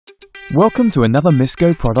Welcome to another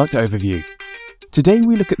Misco product overview. Today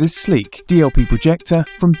we look at this sleek DLP projector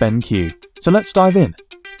from BenQ, so let's dive in.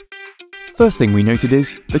 First thing we noted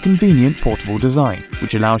is the convenient portable design,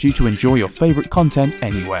 which allows you to enjoy your favourite content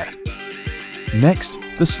anywhere. Next,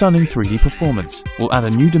 the stunning 3D performance will add a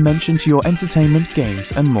new dimension to your entertainment,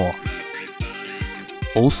 games and more.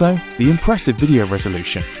 Also, the impressive video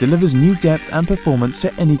resolution delivers new depth and performance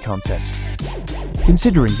to any content.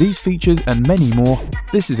 Considering these features and many more,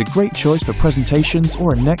 this is a great choice for presentations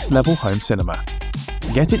or a next-level home cinema.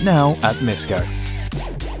 Get it now at Misco.